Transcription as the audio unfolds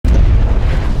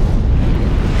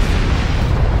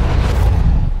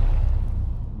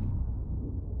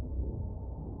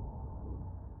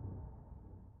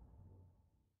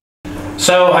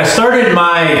So I started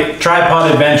my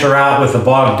tripod adventure out with the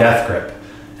Bog Deathgrip.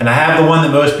 And I have the one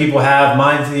that most people have.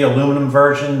 Mine's the aluminum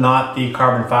version, not the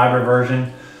carbon fiber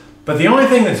version. But the only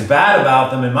thing that's bad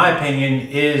about them, in my opinion,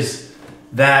 is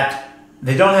that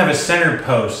they don't have a center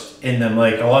post in them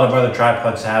like a lot of other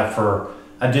tripods have for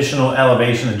additional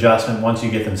elevation adjustment once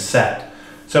you get them set.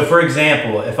 So for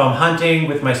example, if I'm hunting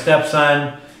with my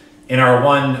stepson in our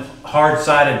one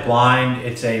hard-sided blind,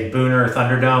 it's a Booner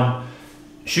Thunderdome,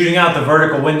 shooting out the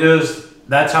vertical windows,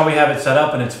 that's how we have it set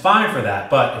up and it's fine for that.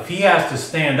 But if he has to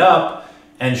stand up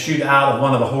and shoot out of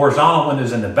one of the horizontal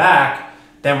windows in the back,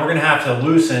 then we're gonna have to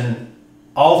loosen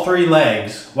all three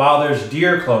legs while there's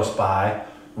deer close by,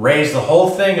 raise the whole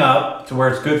thing up to where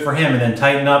it's good for him, and then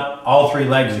tighten up all three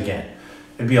legs again.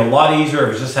 It'd be a lot easier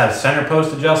if it just had center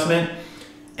post adjustment.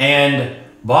 And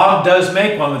Bog does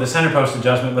make one with a center post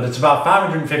adjustment, but it's about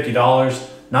 $550,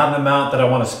 not an amount that I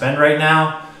want to spend right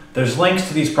now. There's links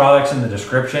to these products in the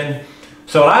description.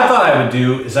 So what I thought I would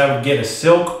do is I would get a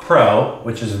Silk Pro,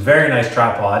 which is a very nice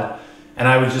tripod, and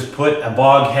I would just put a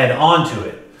Bog head onto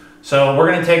it. So we're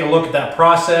going to take a look at that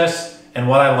process and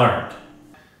what I learned.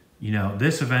 You know,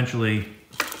 this eventually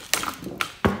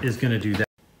is going to do that.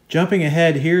 Jumping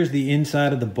ahead, here's the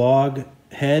inside of the Bog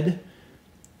head.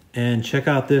 And check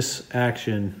out this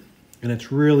action. And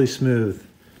it's really smooth.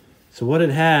 So what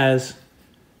it has,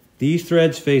 these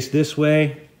threads face this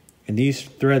way and these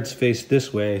threads face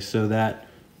this way, so that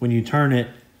when you turn it,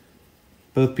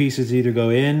 both pieces either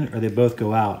go in or they both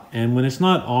go out. And when it's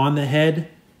not on the head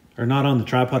or not on the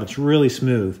tripod, it's really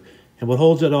smooth. And what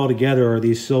holds it all together are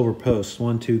these silver posts,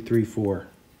 1, 2, 3, 4.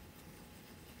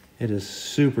 It is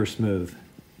super smooth.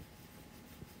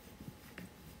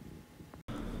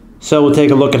 So we'll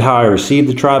take a look at how I received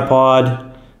the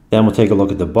tripod, then we'll take a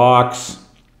look at the box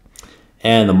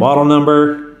and the model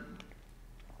number,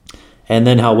 and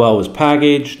then how well it was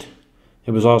packaged.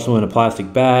 It was also in a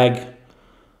plastic bag.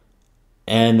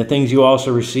 And the things you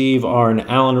also receive are an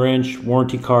Allen wrench,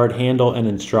 warranty card, handle, and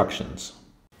instructions.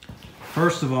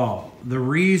 First of all, the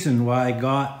reason why I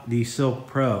got the Silk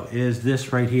Pro is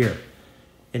this right here.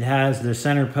 It has the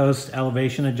center post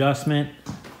elevation adjustment.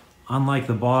 Unlike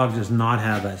the Bog, does not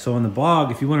have that. So on the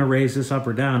Bog, if you want to raise this up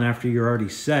or down after you're already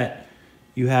set,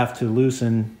 you have to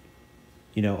loosen,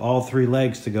 you know, all three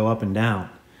legs to go up and down.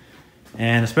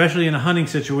 And especially in a hunting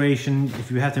situation,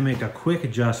 if you have to make a quick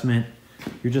adjustment,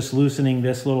 you're just loosening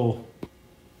this little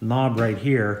knob right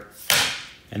here,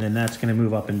 and then that's going to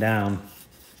move up and down,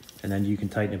 and then you can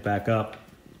tighten it back up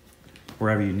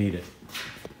wherever you need it.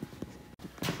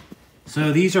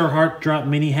 So these are heart drop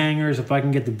mini hangers. If I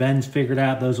can get the bends figured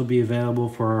out, those will be available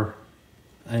for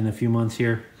in a few months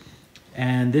here.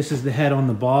 And this is the head on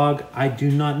the Bog. I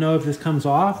do not know if this comes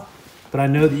off, but I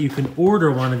know that you can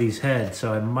order one of these heads,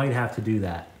 so I might have to do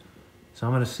that. So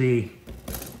I'm gonna see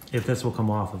if this will come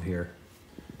off of here.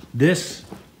 This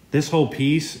whole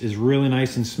piece is really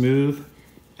nice and smooth.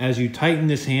 As you tighten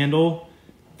this handle,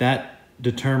 that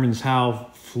determines how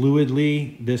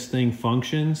fluidly this thing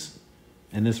functions.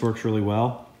 And this works really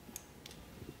well.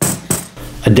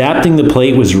 Adapting the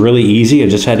plate was really easy. I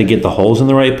just had to get the holes in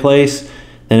the right place.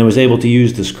 Then I was able to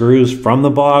use the screws from the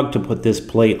Bog to put this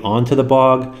plate onto the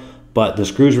Bog, but the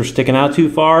screws were sticking out too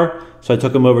far, so I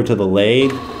took them over to the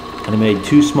lathe and I made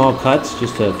 2 small cuts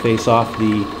just to face off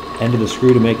the end of the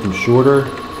screw to make them shorter.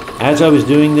 As I was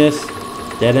doing this,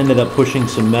 that ended up pushing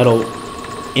some metal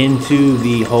into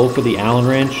the hole for the Allen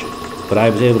wrench, but I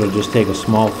was able to just take a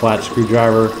small flat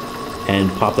screwdriver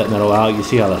and pop that metal out. You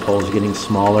see how that hole is getting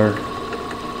smaller.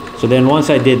 So then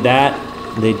once I did that,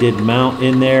 they did mount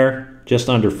in there just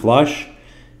under flush,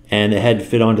 and the head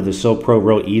fit onto the Silk Pro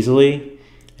real easily.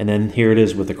 And then here it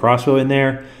is with the crossbow in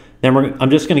there. Then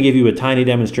I'm just gonna give you a tiny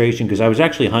demonstration because I was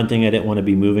actually hunting. I didn't want to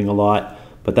be moving a lot.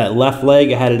 But that left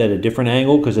leg, I had it at a different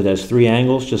angle because it has 3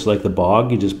 angles, just like the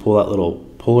Bog. You just pull that little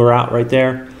puller out right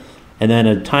there. And then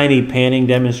a tiny panning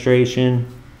demonstration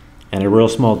and a real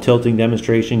small tilting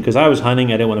demonstration. Because I was hunting,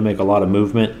 I didn't want to make a lot of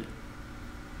movement.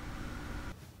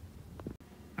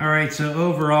 All right, so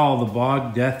overall, the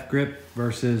Bog Deathgrip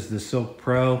versus the Silk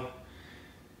Pro.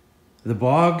 The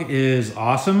Bog is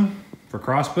awesome for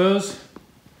crossbows.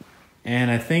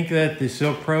 And I think that the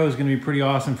Silk Pro is going to be pretty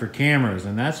awesome for cameras.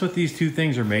 And that's what these two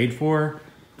things are made for.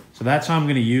 So that's how I'm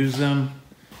going to use them.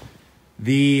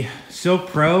 The Silk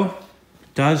Pro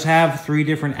does have 3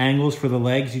 different angles for the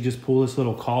legs. You just pull this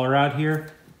little collar out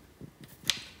here.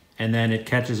 And then it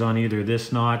catches on either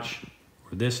this notch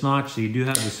or this notch. So you do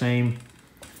have the same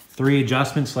 3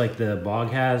 adjustments like the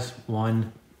Bog has.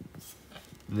 1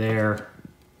 there,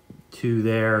 2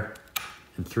 there,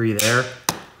 and 3 there.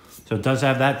 So it does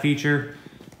have that feature.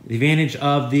 The advantage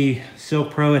of the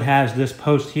Silk Pro, it has this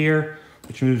post here,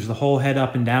 which moves the whole head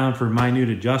up and down for minute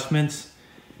adjustments.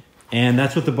 And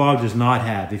that's what the Bog does not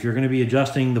have. If you're gonna be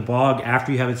adjusting the Bog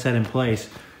after you have it set in place,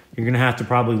 you're gonna have to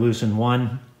probably loosen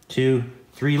 1, 2,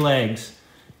 3 legs.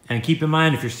 And keep in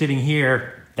mind, if you're sitting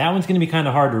here, that one's gonna be kind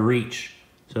of hard to reach.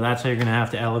 So that's how you're gonna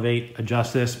have to elevate,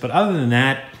 adjust this. But other than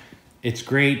that, it's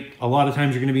great. A lot of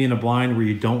times you're gonna be in a blind where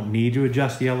you don't need to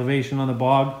adjust the elevation on the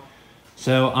Bog.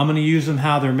 So I'm gonna use them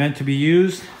how they're meant to be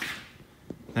used.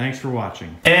 Thanks for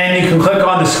watching. And you can click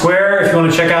on the square if you want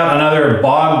to check out another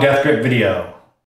Bog Deathgrip video.